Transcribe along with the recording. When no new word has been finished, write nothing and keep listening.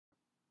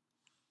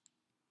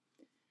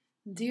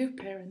Dear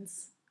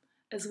parents,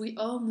 as we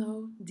all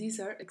know, these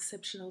are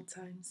exceptional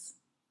times.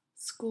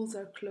 Schools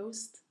are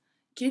closed,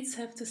 kids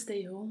have to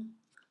stay home,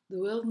 the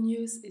world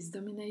news is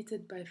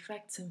dominated by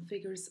facts and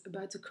figures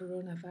about the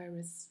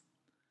coronavirus.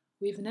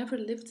 We've never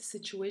lived a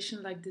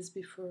situation like this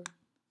before.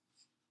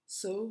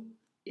 So,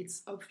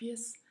 it's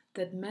obvious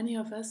that many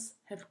of us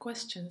have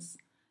questions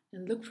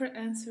and look for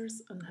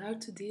answers on how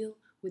to deal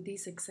with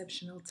these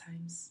exceptional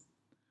times.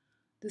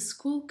 The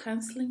school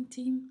counseling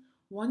team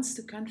wants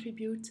to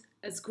contribute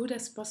as good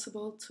as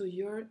possible to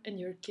your and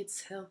your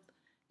kids' health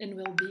and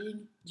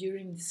well-being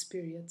during this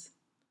period.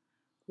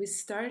 We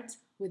start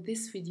with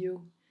this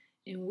video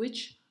in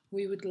which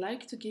we would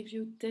like to give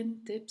you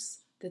 10 tips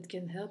that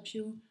can help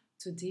you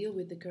to deal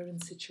with the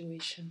current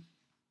situation.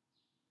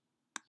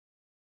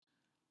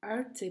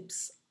 Our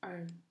tips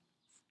are: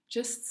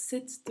 just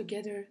sit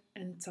together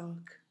and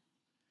talk.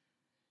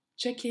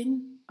 Check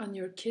in on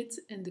your kid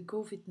and the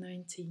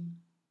COVID-19.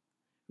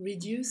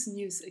 Reduce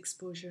news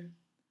exposure.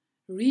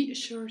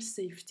 Reassure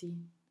safety.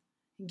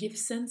 Give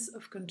sense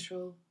of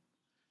control.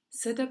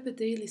 Set up a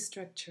daily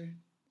structure.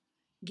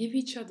 Give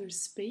each other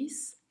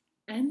space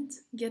and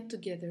get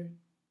together.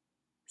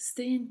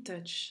 Stay in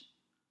touch.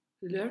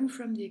 Learn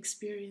from the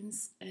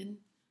experience and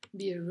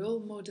be a role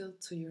model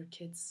to your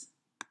kids.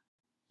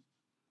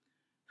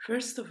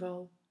 First of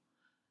all,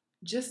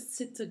 just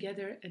sit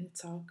together and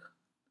talk.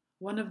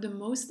 One of the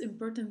most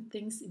important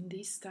things in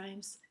these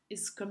times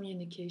is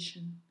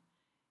communication.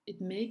 It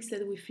makes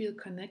that we feel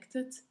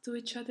connected to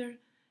each other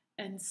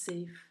and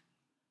safe.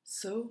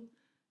 So,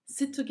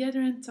 sit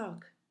together and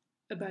talk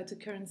about the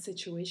current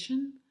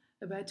situation,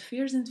 about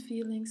fears and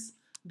feelings,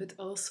 but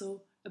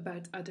also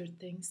about other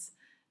things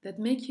that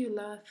make you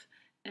laugh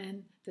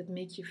and that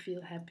make you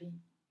feel happy.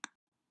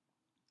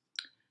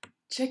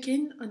 Check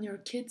in on your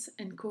kids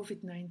and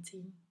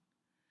COVID-19.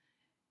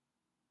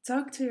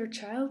 Talk to your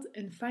child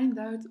and find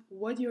out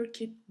what your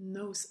kid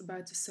knows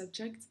about the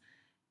subject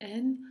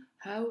and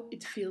how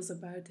it feels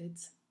about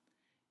it.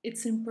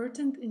 It's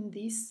important in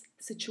this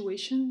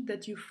situation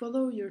that you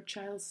follow your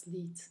child's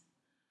lead.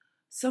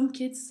 Some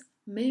kids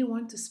may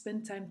want to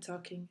spend time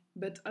talking,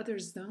 but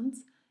others don't,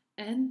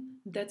 and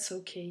that's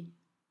okay.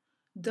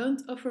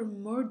 Don't offer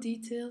more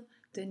detail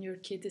than your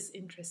kid is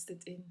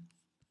interested in.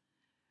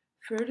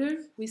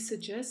 Further, we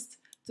suggest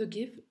to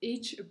give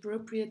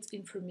age-appropriate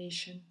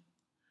information.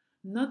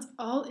 Not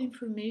all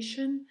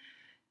information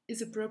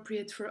is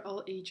appropriate for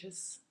all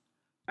ages.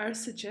 Our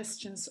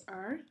suggestions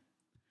are: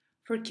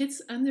 for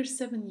kids under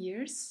 7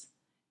 years,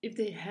 if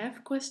they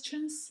have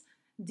questions,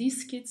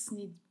 these kids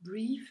need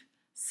brief,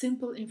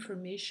 simple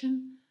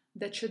information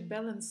that should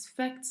balance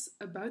facts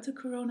about the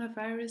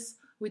coronavirus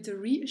with the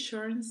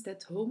reassurance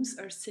that homes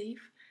are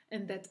safe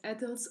and that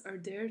adults are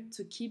there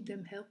to keep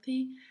them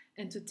healthy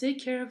and to take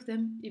care of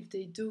them if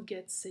they do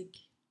get sick.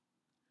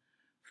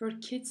 For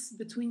kids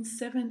between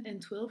 7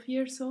 and 12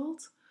 years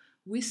old,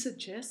 we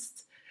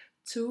suggest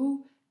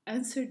to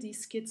answer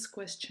these kids'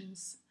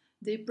 questions.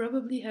 They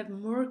probably have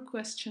more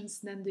questions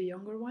than the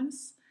younger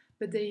ones,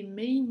 but they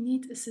may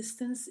need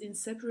assistance in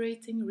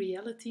separating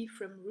reality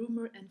from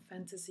rumor and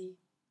fantasy.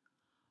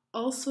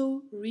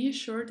 Also,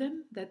 reassure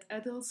them that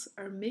adults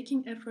are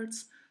making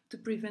efforts to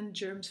prevent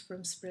germs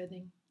from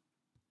spreading.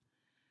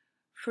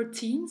 For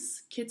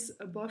teens, kids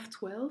above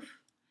 12,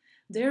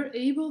 they're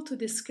able to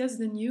discuss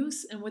the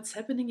news and what's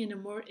happening in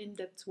a more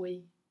in-depth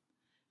way.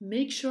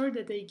 Make sure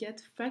that they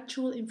get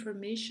factual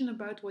information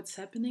about what's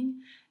happening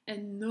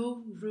and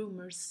no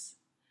rumors.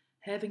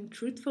 Having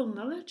truthful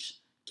knowledge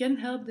can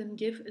help them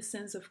give a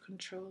sense of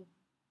control.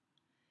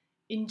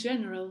 In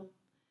general,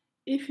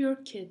 if your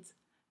kid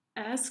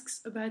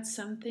asks about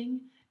something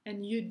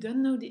and you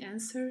don't know the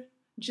answer,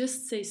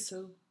 just say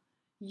so.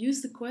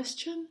 Use the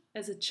question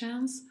as a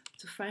chance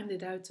to find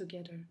it out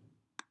together.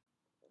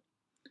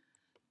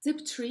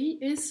 Tip 3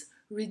 is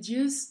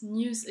reduce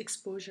news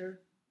exposure.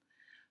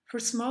 For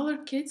smaller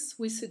kids,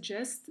 we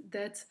suggest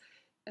that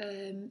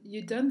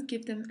you don't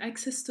give them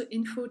access to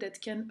info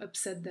that can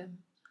upset them.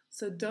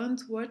 So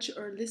don't watch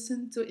or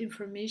listen to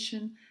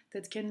information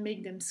that can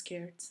make them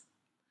scared.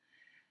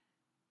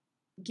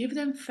 Give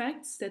them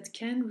facts that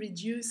can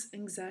reduce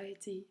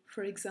anxiety.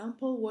 For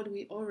example, what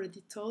we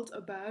already told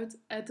about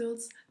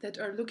adults that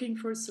are looking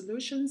for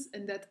solutions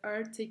and that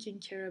are taking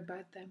care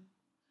about them.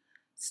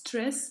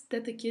 Stress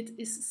that the kid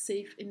is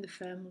safe in the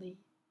family.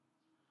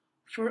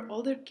 For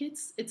older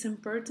kids, it's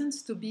important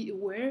to be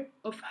aware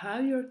of how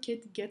your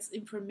kid gets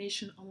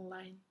information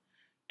online.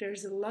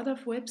 There's a lot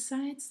of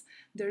websites,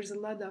 there's a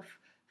lot of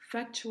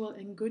factual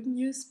and good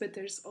news, but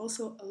there's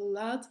also a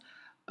lot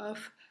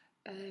of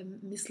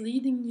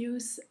misleading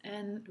news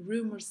and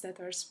rumors that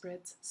are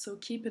spread. So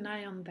keep an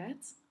eye on that.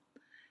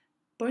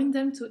 Point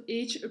them to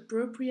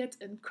age-appropriate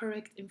and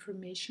correct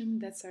information.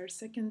 That's our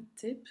second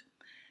tip.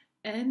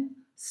 And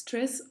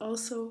stress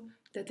also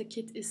that the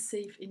kid is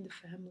safe in the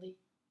family.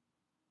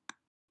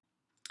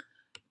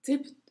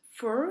 Tip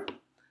 4,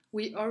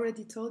 we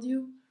already told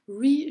you,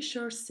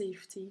 reassure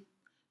safety.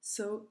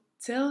 So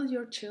tell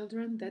your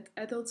children that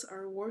adults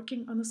are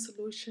working on a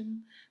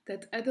solution,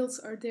 that adults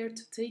are there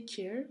to take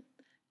care,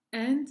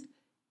 And,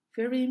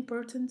 very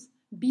important,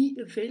 be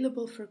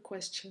available for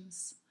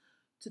questions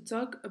to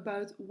talk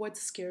about what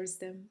scares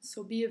them.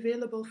 So be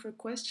available for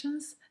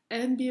questions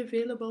and be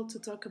available to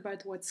talk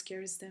about what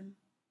scares them.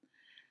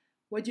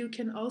 What you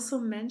can also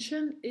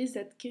mention is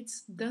that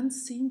kids don't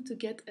seem to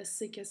get as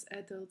sick as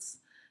adults.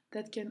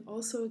 That can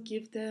also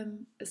give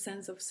them a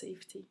sense of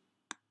safety.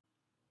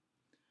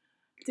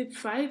 Tip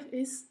 5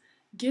 is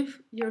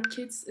give your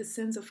kids a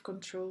sense of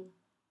control.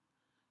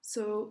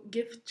 So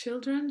give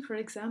children, for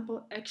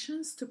example,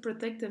 actions to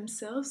protect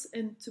themselves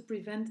and to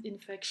prevent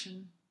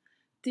infection.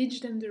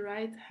 Teach them the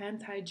right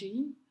hand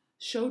hygiene.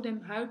 Show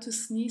them how to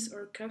sneeze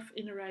or cough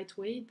in the right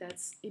way,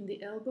 that's in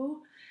the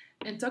elbow.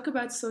 And talk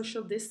about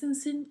social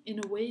distancing in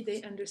a way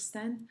they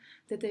understand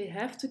that they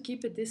have to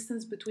keep a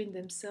distance between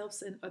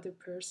themselves and other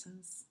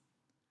persons.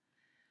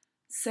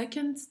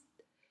 Second,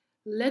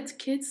 let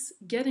kids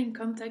get in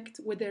contact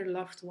with their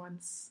loved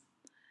ones.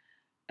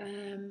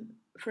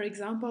 For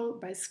example,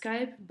 by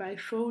Skype, by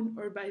phone,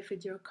 or by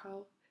video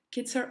call.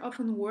 Kids are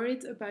often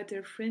worried about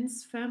their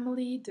friends,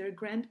 family, their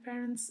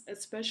grandparents,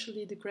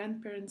 especially the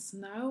grandparents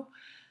now,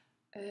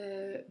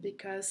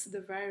 because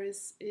the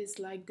virus is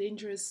like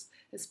dangerous,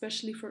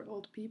 especially for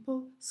old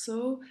people.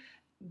 So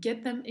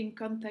get them in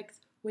contact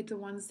with the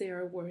ones they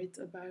are worried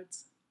about.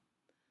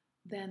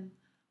 Then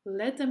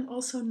let them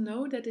also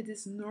know that it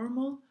is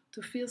normal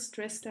to feel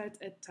stressed out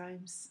at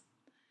times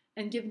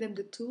and give them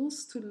the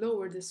tools to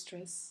lower the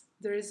stress.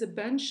 There is a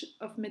bunch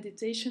of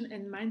meditation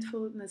and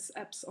mindfulness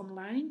apps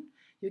online.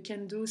 You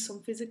can do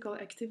some physical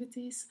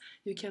activities,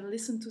 you can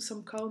listen to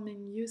some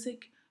calming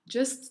music,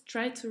 just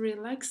try to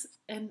relax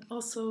and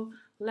also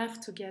laugh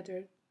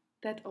together.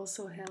 That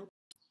also helps.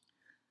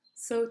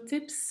 So,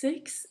 tip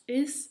 6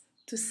 is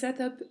to set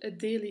up a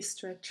daily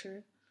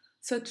structure.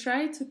 So,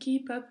 try to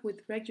keep up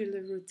with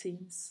regular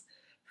routines.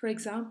 For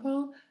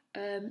example,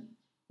 um,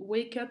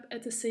 wake up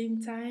at the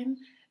same time,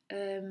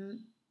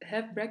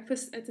 have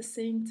breakfast at the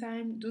same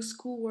time, do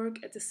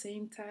schoolwork at the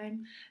same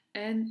time,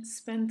 and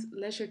spend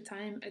leisure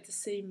time at the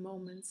same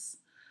moments.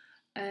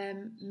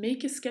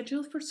 Make a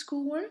schedule for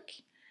schoolwork,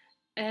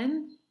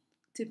 and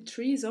tip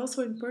 3 is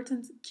also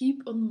important,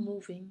 keep on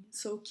moving.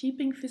 So,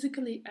 keeping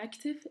physically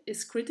active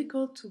is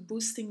critical to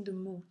boosting the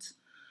mood.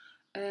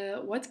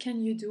 What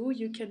can you do?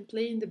 You can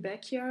play in the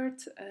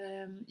backyard,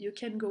 you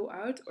can go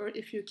out, or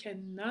if you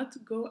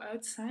cannot go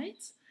outside,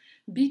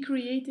 be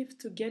creative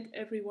to get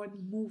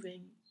everyone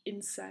moving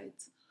inside.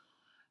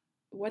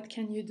 What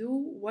can you do?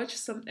 Watch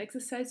some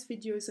exercise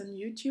videos on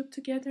YouTube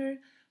together,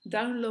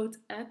 download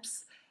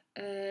apps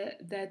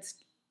that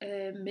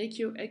make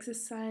you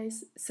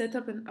exercise, set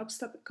up an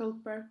obstacle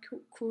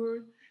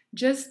parkour.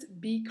 Just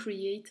be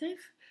creative,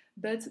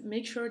 but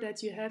make sure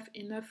that you have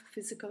enough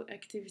physical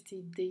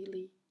activity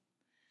daily.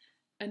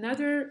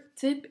 Another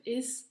tip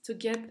is to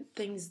get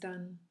things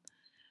done.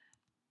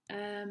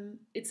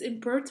 It's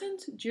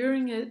important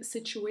during a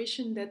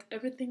situation that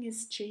everything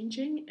is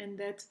changing and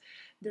that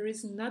there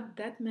is not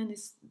that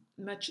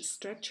much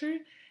structure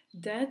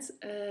that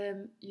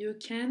you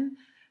can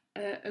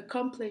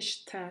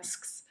accomplish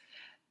tasks.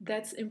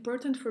 That's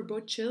important for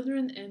both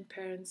children and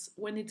parents.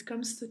 When it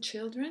comes to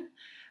children,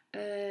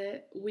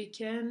 we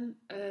can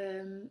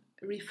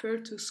refer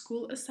to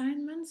school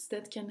assignments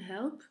that can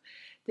help.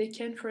 They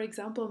can, for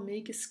example,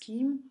 make a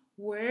scheme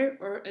where,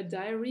 or a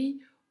diary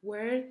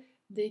where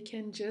they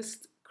can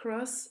just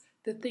cross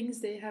the things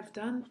they have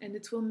done and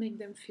it will make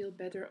them feel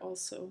better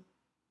also.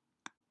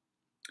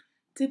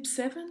 Tip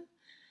 7,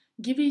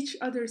 give each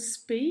other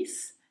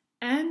space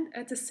and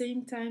at the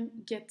same time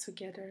get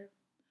together.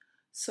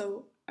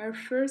 So, our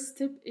first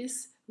tip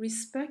is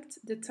respect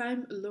the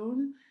time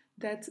alone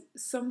that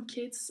some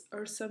kids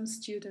or some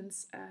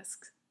students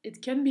ask.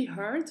 It can be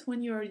hard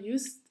when you are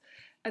used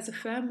as a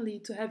family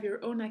to have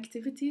your own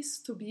activities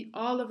to be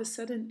all of a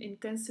sudden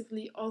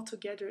intensively all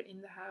together in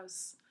the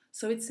house.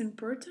 So it's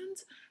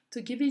important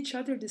to give each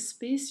other the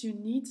space you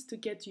need to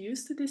get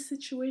used to this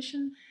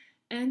situation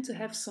and to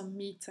have some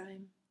me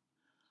time.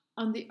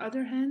 On the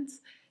other hand,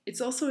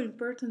 it's also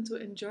important to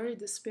enjoy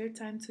the spare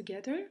time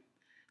together,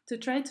 to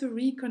try to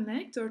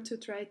reconnect or to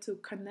try to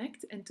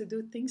connect and to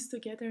do things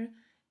together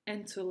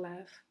and to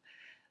laugh.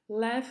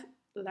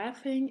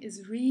 Laughing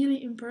is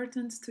really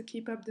important to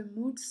keep up the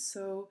mood,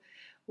 so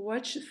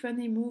watch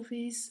funny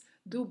movies,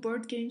 do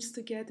board games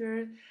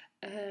together,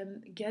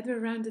 gather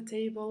around the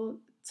table,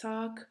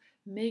 talk,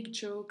 make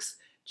jokes,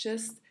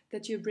 just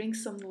that you bring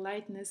some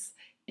lightness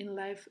in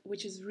life,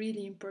 which is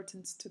really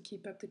important to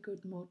keep up the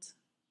good mood.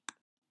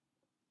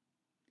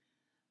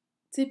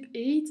 Tip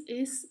 8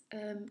 is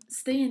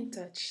stay in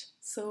touch.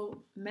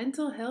 So,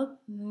 mental health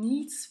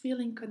needs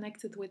feeling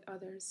connected with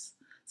others.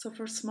 So,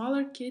 for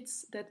smaller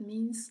kids, that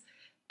means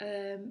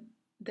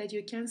that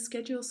you can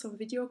schedule some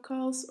video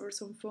calls or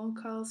some phone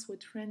calls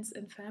with friends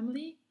and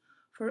family.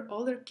 For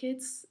older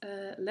kids,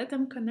 let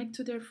them connect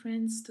to their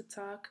friends to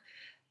talk,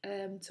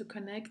 to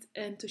connect,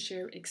 and to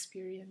share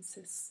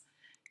experiences.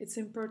 It's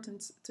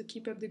important to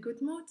keep up the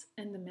good mood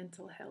and the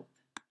mental health.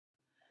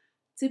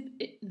 Tip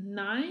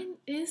 9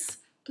 is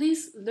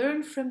please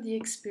learn from the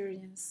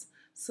experience.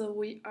 So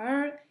we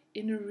are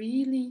in a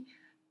really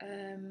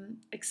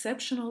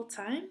exceptional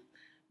time,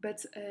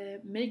 but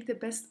make the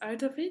best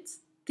out of it.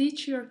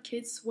 Teach your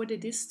kids what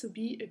it is to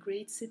be a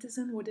great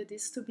citizen, what it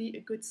is to be a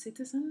good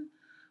citizen.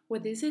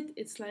 What is it?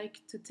 It's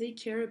like to take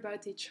care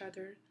about each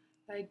other.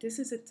 Like, this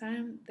is a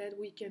time that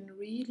we can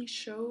really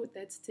show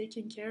that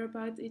taking care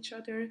about each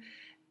other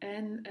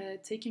and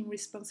taking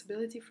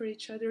responsibility for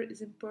each other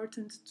is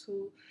important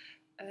to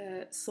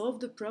solve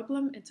the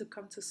problem and to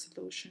come to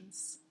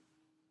solutions.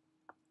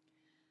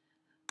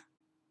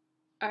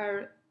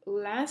 Our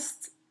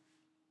last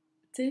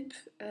tip,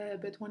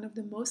 but one of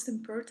the most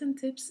important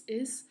tips,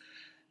 is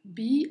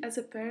be as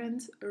a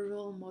parent a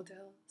role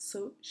model.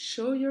 So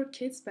show your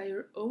kids by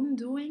your own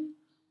doing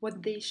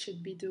what they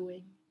should be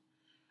doing.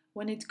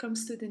 When it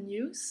comes to the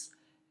news,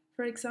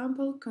 for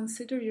example,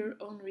 consider your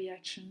own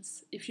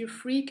reactions. If you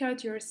freak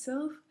out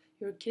yourself,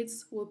 your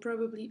kids will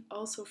probably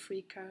also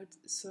freak out.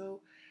 So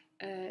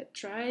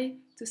try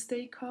to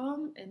stay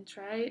calm and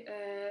try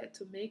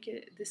to make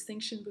a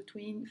distinction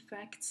between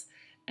facts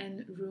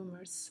and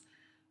rumors.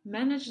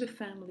 Manage the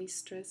family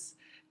stress.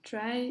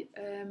 Try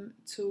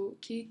to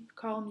keep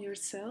calm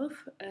yourself.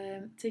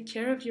 Take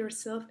care of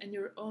yourself and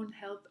your own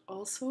health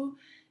also,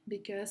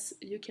 because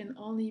you can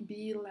only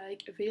be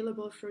like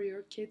available for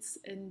your kids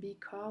and be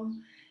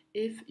calm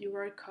if you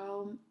are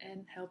calm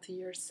and healthy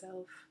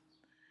yourself.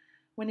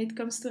 When it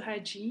comes to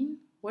hygiene,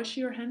 wash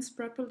your hands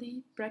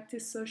properly,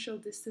 practice social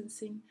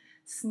distancing,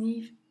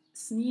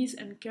 sneeze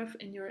and cough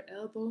in your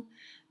elbow.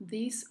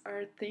 These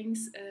are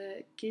things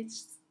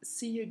kids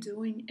see you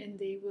doing and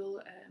they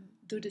will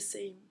do the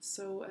same.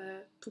 So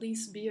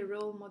please be a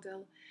role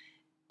model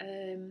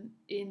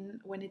in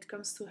when it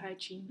comes to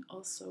hygiene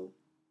also.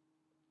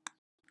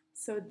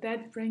 So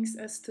that brings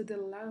us to the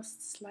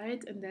last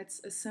slide, and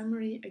that's a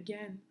summary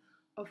again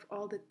of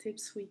all the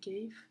tips we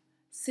gave.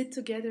 Sit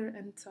together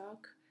and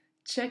talk.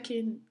 Check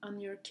in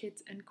on your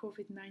kid and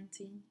COVID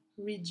 19.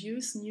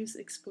 Reduce news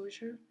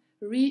exposure.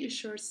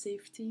 Reassure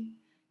safety.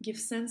 Give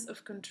sense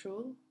of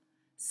control.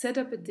 Set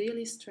up a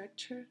daily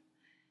structure.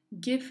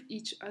 Give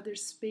each other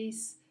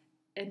space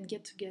and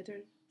get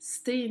together.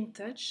 Stay in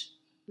touch.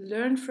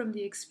 Learn from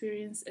the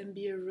experience and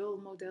be a role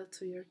model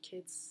to your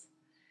kids.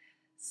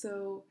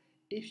 So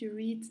if you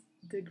read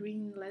the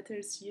green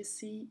letters you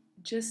see,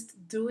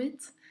 just do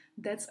it.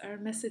 That's our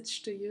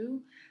message to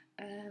you.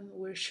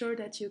 We're sure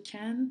that you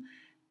can,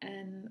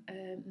 and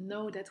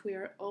know that we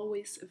are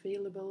always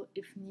available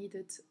if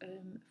needed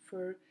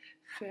for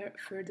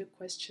further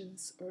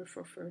questions or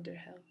for further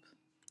help.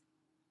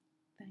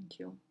 Thank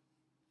you.